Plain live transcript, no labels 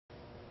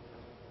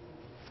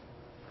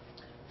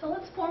So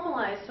let's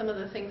formalize some of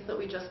the things that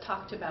we just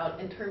talked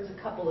about in terms of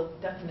a couple of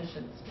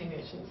definitions. Maybe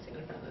I shouldn't stand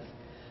in front of this.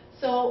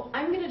 So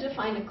I'm going to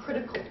define a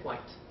critical point.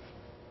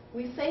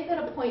 We say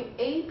that a point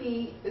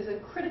AB is a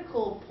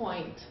critical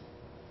point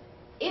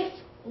if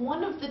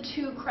one of the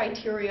two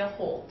criteria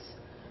holds.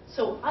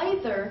 So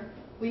either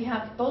we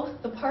have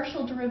both the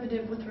partial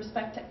derivative with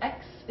respect to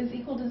x is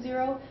equal to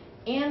 0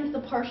 and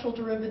the partial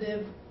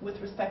derivative with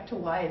respect to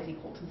y is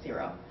equal to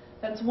 0.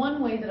 That's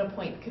one way that a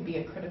point could be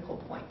a critical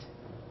point.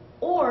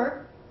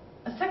 Or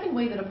a second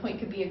way that a point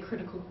could be a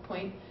critical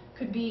point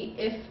could be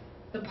if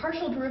the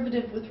partial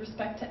derivative with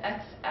respect to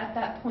x at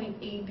that point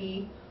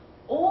AB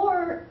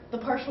or the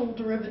partial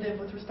derivative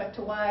with respect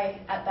to y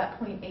at that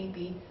point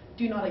AB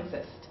do not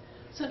exist.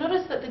 So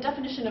notice that the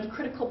definition of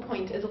critical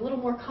point is a little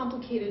more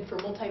complicated for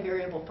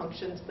multivariable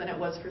functions than it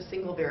was for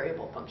single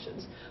variable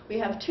functions. We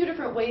have two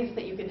different ways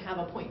that you can have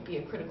a point be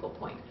a critical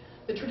point.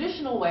 The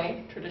traditional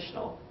way,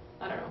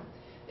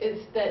 is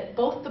that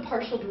both the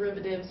partial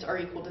derivatives are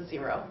equal to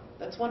 0.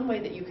 That's one way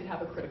that you could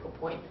have a critical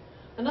point.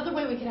 Another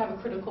way we could have a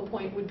critical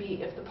point would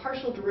be if the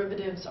partial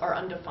derivatives are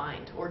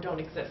undefined or don't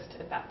exist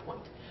at that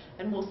point.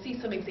 And we'll see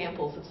some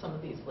examples of some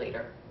of these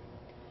later.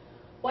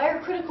 Why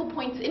are critical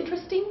points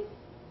interesting?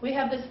 We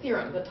have this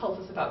theorem that tells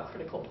us about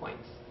critical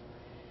points.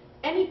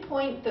 Any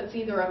point that's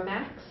either a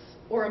max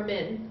or a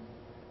min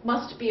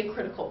must be a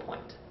critical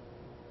point.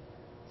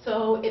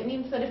 So it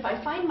means that if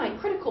I find my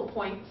critical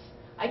points,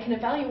 I can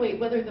evaluate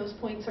whether those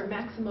points are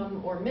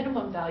maximum or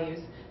minimum values.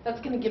 That's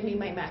going to give me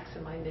my max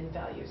and my min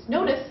values.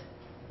 Notice,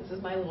 this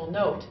is my little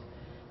note,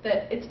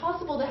 that it's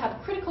possible to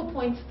have critical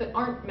points that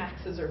aren't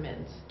maxes or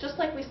mins. Just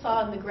like we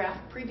saw in the graph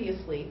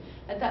previously,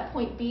 at that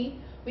point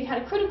B, we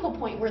had a critical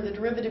point where the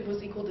derivative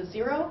was equal to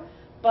 0,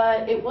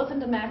 but it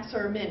wasn't a max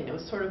or a min. It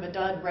was sort of a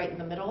dud right in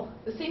the middle.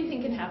 The same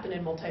thing can happen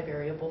in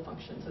multivariable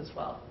functions as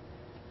well.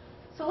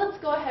 So let's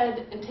go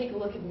ahead and take a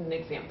look at an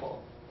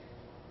example.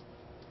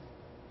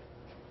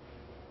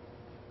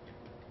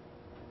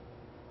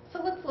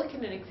 So let's look at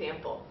an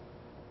example.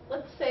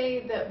 Let's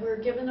say that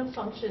we're given a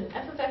function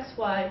f of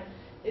xy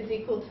is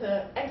equal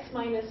to x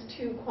minus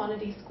 2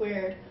 quantity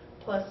squared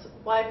plus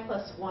y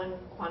plus 1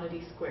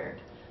 quantity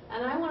squared.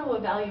 And I want to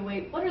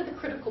evaluate what are the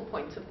critical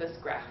points of this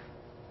graph.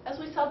 As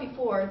we saw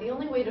before, the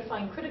only way to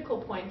find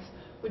critical points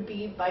would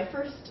be by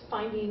first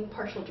finding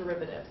partial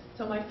derivatives.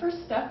 So my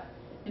first step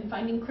in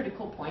finding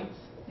critical points,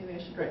 maybe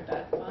I should write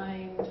that,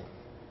 find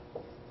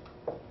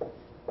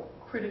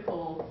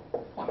critical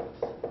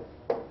points.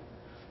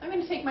 I'm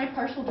going to take my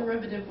partial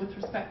derivative with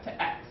respect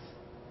to x.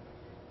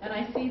 And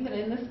I see that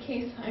in this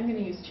case, I'm going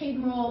to use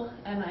chain rule,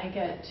 and I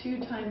get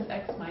 2 times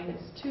x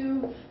minus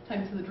 2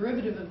 times the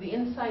derivative of the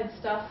inside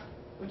stuff,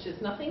 which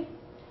is nothing.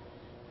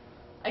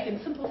 I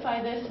can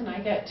simplify this, and I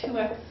get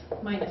 2x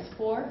minus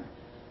 4.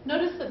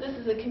 Notice that this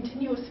is a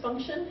continuous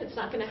function. It's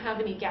not going to have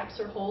any gaps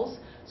or holes,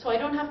 so I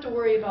don't have to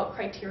worry about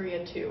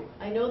criteria 2.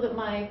 I know that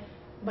my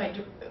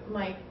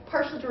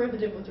partial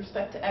derivative with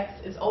respect to x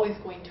is always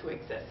going to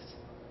exist.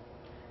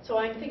 So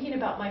I'm thinking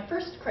about my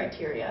first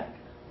criteria.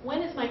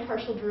 When is my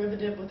partial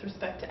derivative with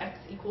respect to x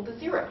equal to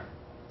 0?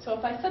 So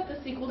if I set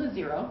this equal to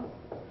 0,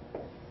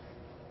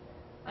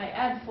 I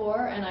add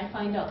 4, and I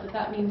find out that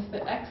that means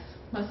that x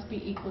must be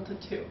equal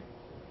to 2.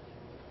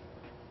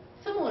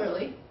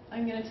 Similarly,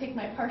 I'm going to take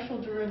my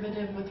partial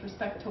derivative with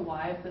respect to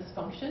y of this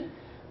function,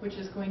 which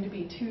is going to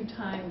be 2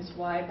 times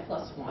y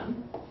plus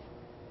 1,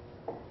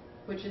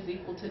 which is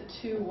equal to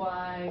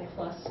 2y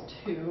plus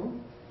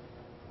 2.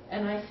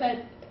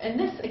 And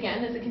this,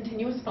 again, is a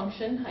continuous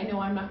function. I know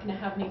I'm not going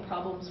to have any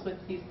problems with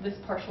this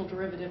partial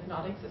derivative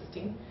not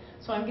existing.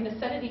 So I'm going to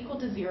set it equal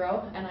to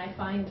 0, and I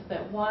find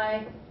that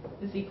y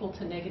is equal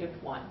to negative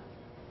 1.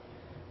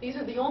 These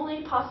are the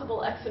only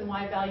possible x and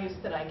y values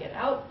that I get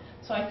out.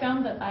 So I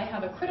found that I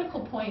have a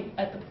critical point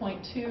at the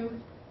point 2,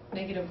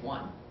 negative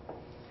 1.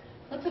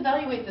 Let's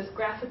evaluate this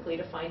graphically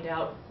to find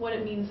out what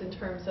it means in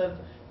terms of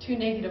 2,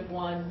 negative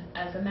 1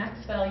 as a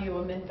max value,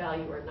 a min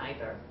value, or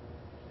neither.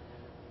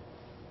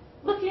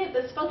 Looking at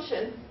this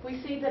function,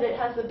 we see that it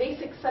has the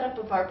basic setup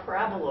of our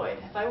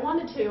paraboloid. If I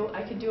wanted to,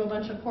 I could do a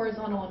bunch of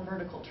horizontal and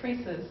vertical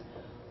traces,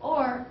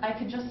 or I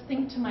could just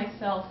think to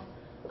myself,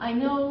 I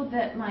know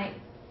that my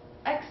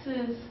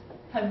x's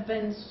have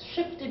been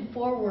shifted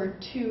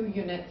forward 2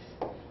 units,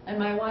 and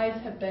my y's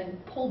have been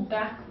pulled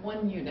back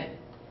 1 unit.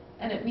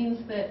 And it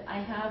means that I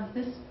have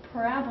this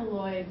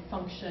paraboloid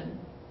function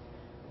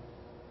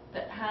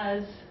that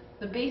has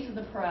the base of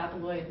the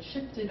paraboloid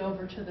shifted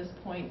over to this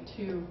point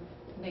 2,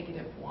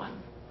 negative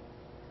 1.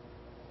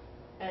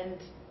 And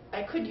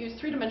I could use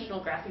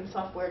three-dimensional graphing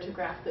software to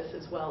graph this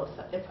as well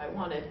if I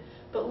wanted.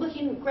 But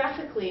looking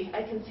graphically,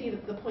 I can see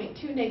that the point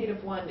 2,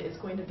 negative 1 is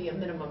going to be a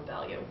minimum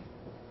value.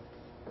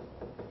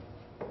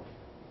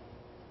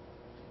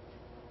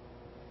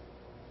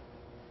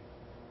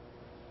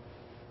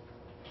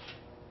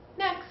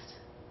 Next,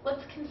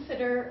 let's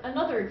consider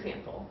another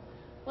example.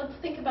 Let's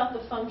think about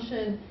the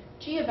function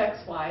g of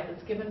xy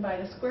that's given by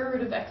the square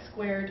root of x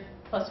squared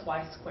plus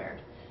y squared,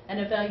 and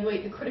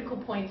evaluate the critical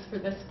points for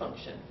this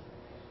function.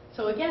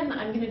 So again,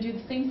 I'm going to do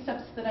the same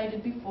steps that I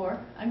did before.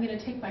 I'm going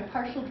to take my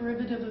partial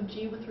derivative of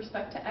g with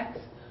respect to x.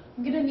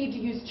 I'm going to need to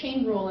use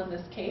chain rule in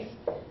this case.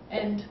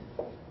 And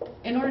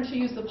in order to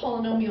use the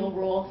polynomial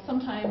rule,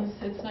 sometimes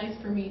it's nice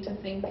for me to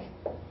think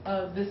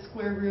of the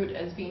square root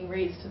as being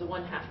raised to the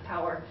 1/2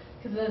 power,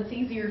 because then it's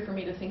easier for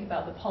me to think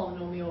about the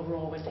polynomial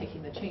rule when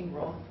taking the chain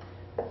rule.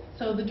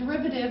 So the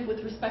derivative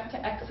with respect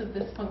to x of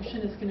this function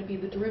is going to be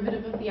the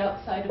derivative of the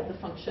outside of the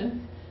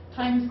function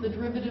times the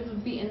derivative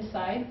of the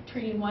inside.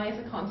 Treating y as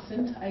a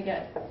constant, I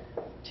get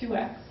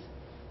 2x.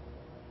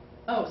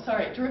 Oh,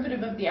 sorry,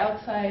 derivative of the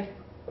outside,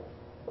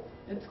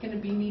 it's going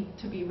to need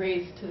to be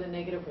raised to the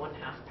negative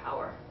 1/2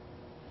 power.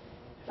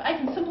 I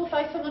can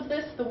simplify some of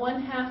this. The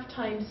 1/2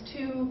 times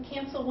 2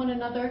 cancel one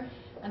another,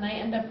 and I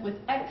end up with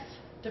x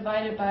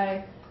divided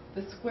by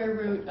the square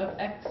root of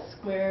x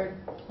squared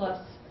plus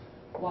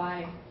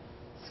y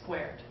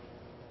squared.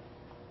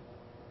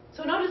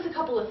 So notice a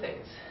couple of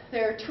things.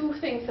 There are two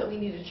things that we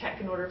need to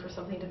check in order for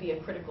something to be a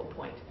critical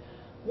point.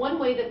 One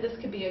way that this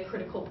could be a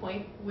critical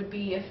point would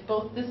be if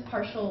both this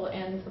partial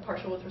and the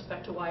partial with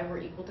respect to y were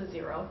equal to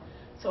 0.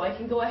 So I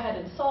can go ahead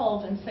and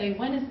solve and say,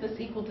 when is this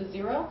equal to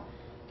 0?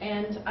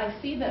 And I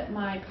see that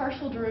my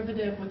partial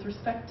derivative with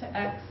respect to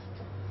x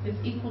is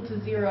equal to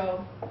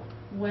 0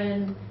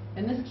 when,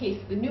 in this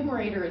case, the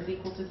numerator is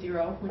equal to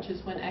 0, which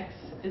is when x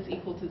is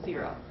equal to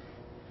 0.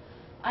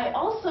 I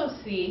also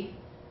see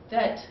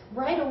that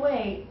right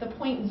away the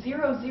point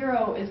 0,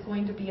 0 is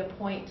going to be a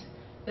point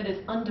that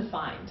is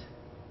undefined,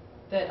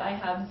 that I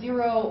have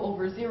 0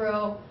 over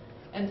 0,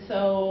 and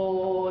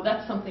so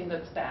that's something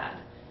that's bad.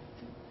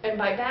 And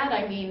by bad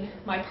I mean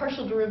my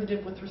partial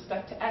derivative with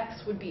respect to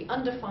x would be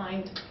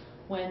undefined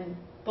when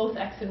both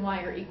x and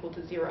y are equal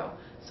to 0.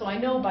 So I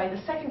know by the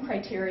second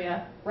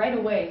criteria right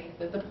away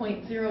that the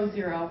point 0,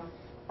 0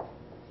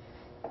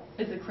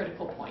 is a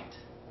critical point.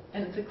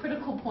 And it's a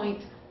critical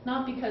point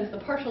not because the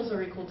partials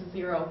are equal to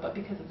 0, but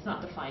because it's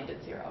not defined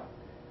at 0.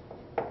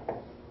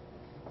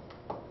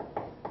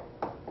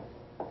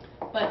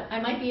 But I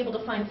might be able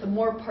to find some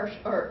more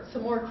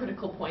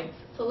critical points.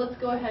 So let's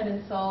go ahead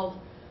and solve.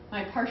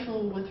 My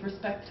partial with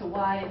respect to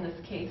y in this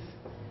case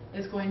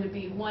is going to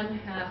be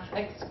 1/2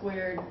 x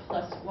squared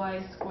plus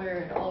y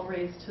squared, all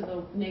raised to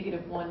the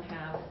negative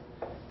 1/2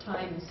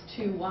 times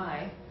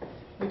 2y,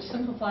 which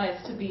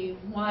simplifies to be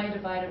y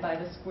divided by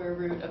the square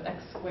root of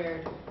x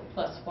squared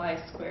plus y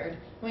squared.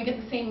 And we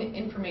get the same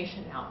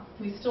information out.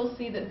 We still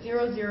see that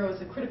 0, 0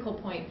 is a critical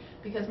point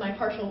because my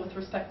partial with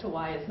respect to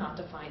y is not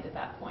defined at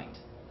that point.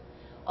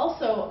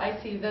 Also, I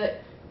see that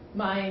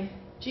my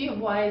g of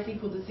y is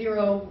equal to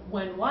 0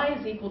 when y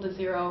is equal to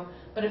 0,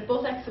 but if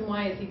both x and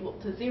y is equal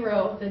to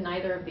 0, then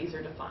neither of these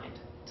are defined.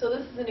 So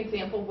this is an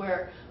example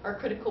where our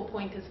critical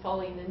point is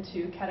falling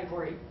into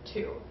category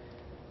 2,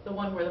 the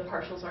one where the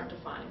partials aren't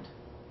defined.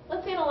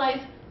 Let's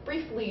analyze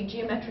briefly,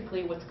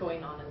 geometrically, what's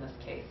going on in this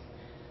case.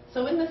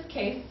 So in this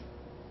case,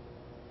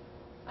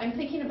 I'm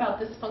thinking about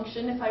this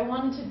function. If I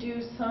wanted to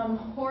do some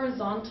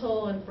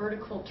horizontal and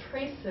vertical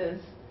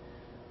traces,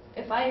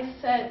 if I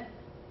set,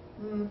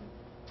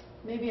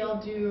 maybe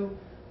I'll do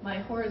my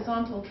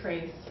horizontal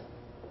trace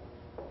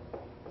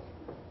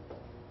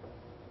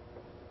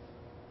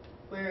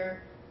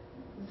where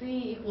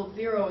z equals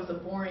 0 is a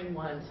boring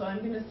one, so I'm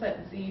going to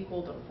set z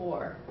equal to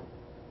 4.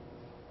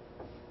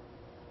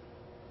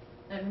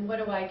 And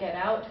what do I get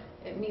out?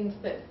 It means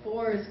that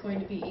 4 is going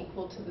to be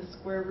equal to the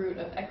square root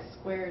of x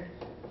squared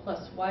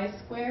plus y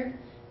squared.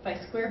 If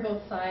I square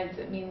both sides,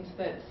 it means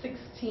that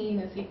 16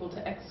 is equal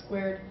to x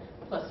squared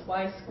plus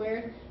y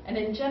squared. And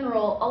in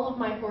general, all of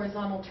my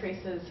horizontal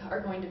traces are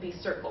going to be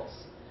circles.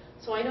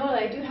 So I know that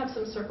I do have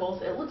some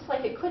circles. It looks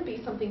like it could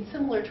be something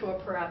similar to a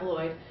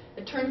paraboloid.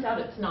 It turns out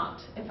it's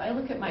not. If I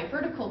look at my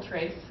vertical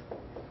trace,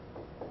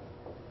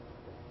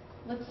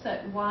 let's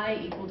set y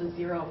equal to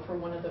 0 for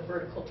one of the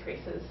vertical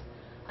traces.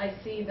 I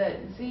see that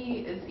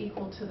z is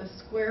equal to the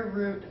square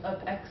root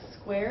of x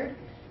squared.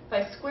 If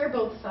I square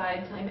both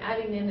sides, I'm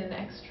adding in an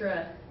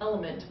extra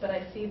element, but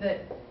I see that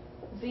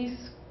z,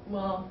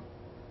 well,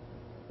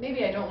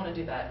 maybe I don't want to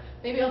do that.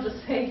 Maybe I'll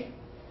just say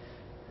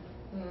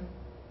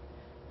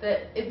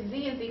that if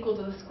z is equal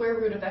to the square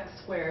root of x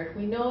squared,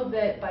 we know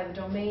that by the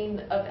domain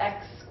of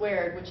x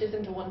squared, which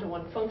isn't a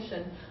one-to-one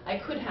function, I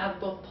could have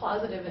both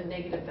positive and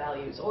negative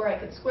values. Or I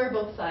could square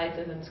both sides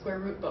and then square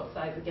root both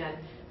sides again,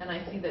 and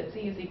I see that z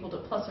is equal to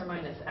plus or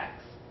minus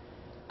x.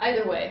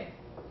 Either way,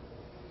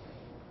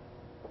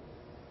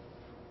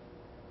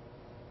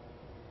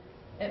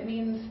 it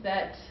means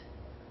that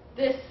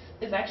this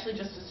is actually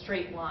just a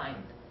straight line.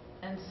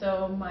 And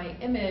so my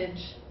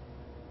image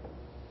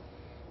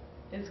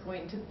is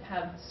going to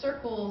have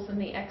circles in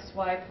the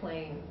xy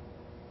plane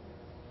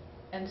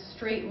and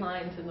straight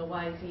lines in the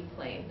yz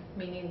plane,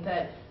 meaning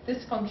that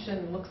this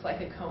function looks like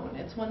a cone.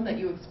 It's one that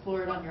you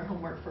explored on your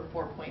homework for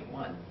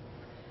 4.1.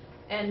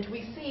 And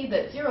we see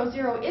that 0,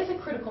 0 is a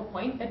critical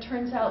point. It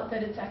turns out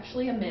that it's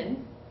actually a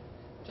min,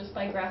 just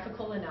by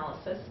graphical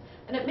analysis.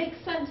 And it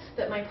makes sense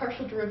that my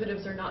partial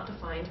derivatives are not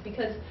defined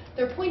because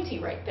they're pointy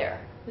right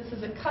there. This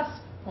is a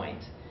cusp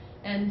point.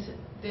 And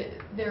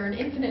there are an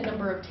infinite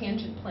number of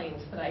tangent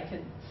planes that I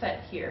could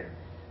set here.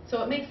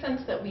 So it makes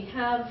sense that we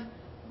have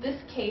this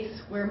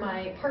case where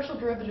my partial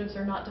derivatives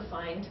are not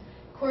defined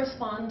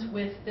corresponds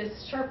with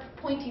this sharp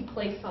pointy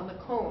place on the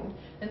cone.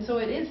 And so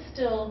it is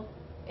still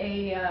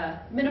a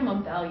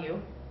minimum value.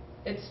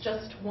 It's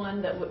just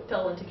one that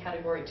fell into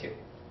category 2.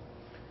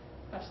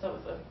 Gosh, that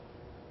was a...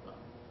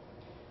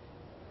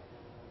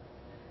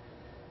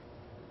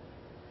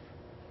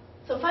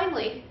 So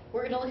finally,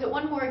 we're going to look at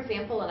one more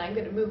example, and I'm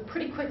going to move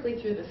pretty quickly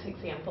through this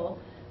example,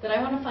 that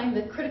I want to find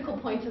the critical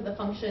points of the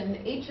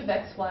function h of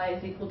xy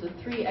is equal to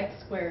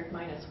 3x squared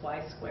minus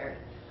y squared.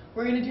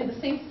 We're going to do the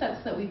same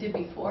steps that we did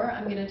before.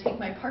 I'm going to take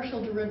my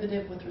partial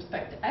derivative with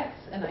respect to x,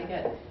 and I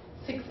get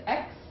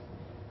 6x.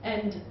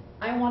 And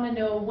I want to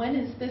know, when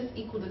is this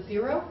equal to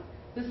 0?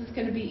 This is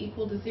going to be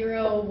equal to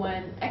 0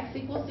 when x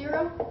equals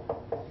 0.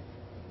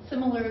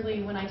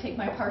 Similarly, when I take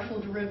my partial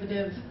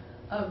derivative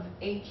of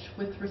h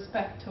with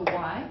respect to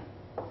y,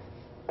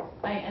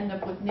 I end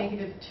up with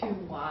negative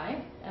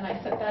 2y, and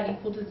I set that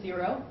equal to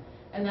 0,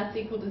 and that's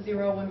equal to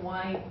 0 when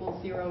y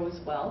equals 0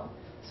 as well.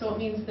 So it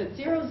means that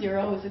 0,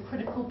 0 is a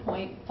critical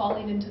point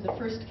falling into the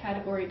first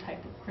category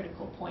type of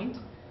critical point.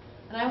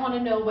 And I want to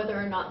know whether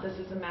or not this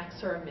is a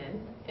max or a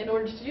min. In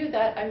order to do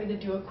that, I'm going to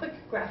do a quick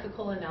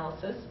graphical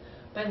analysis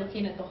by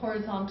looking at the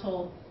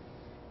horizontal.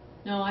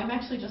 No, I'm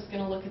actually just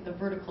going to look at the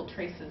vertical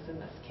traces in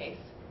this case.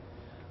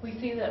 We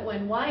see that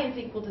when y is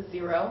equal to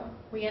 0,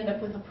 we end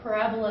up with a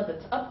parabola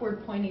that's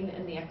upward pointing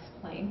in the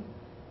x-plane,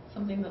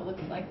 something that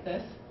looks like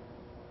this.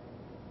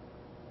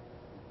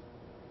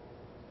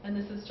 And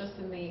this is just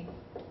in the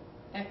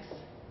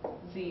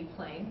xz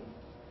plane.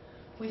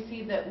 We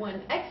see that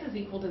when x is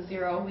equal to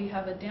 0, we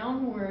have a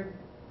downward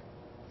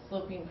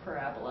sloping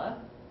parabola.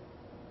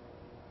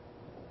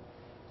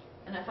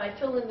 And if I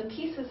fill in the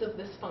pieces of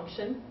this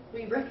function,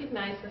 we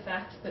recognize the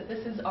fact that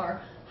this is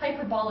our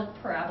hyperbolic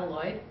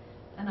paraboloid.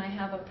 And I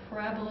have a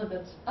parabola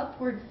that's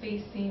upward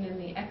facing in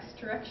the x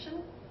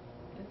direction.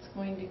 It's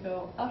going to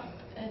go up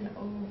and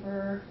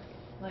over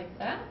like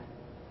that.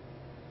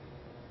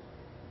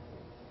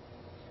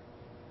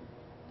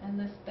 And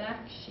this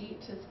back sheet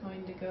is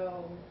going to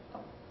go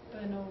up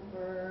and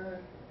over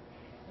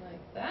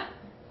like that.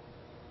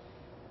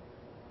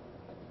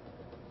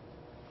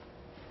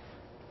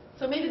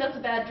 So maybe that's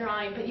a bad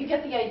drawing, but you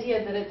get the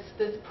idea that it's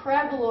this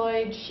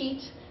paraboloid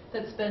sheet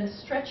that's been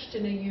stretched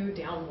in a U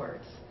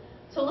downwards.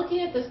 So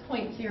looking at this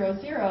point 0,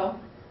 0,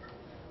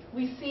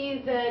 we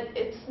see that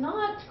it's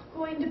not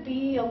going to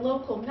be a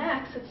local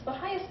max. It's the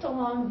highest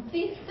along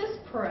this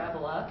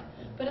parabola,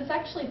 but it's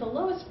actually the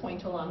lowest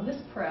point along this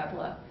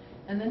parabola.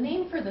 And the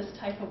name for this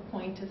type of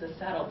point is a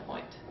saddle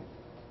point.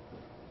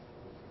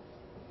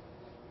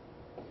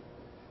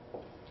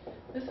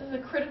 This is a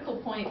critical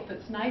point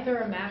that's neither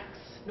a max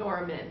nor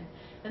a min.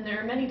 And there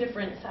are many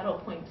different saddle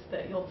points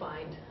that you'll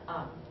find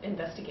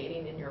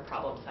investigating in your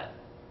problem set.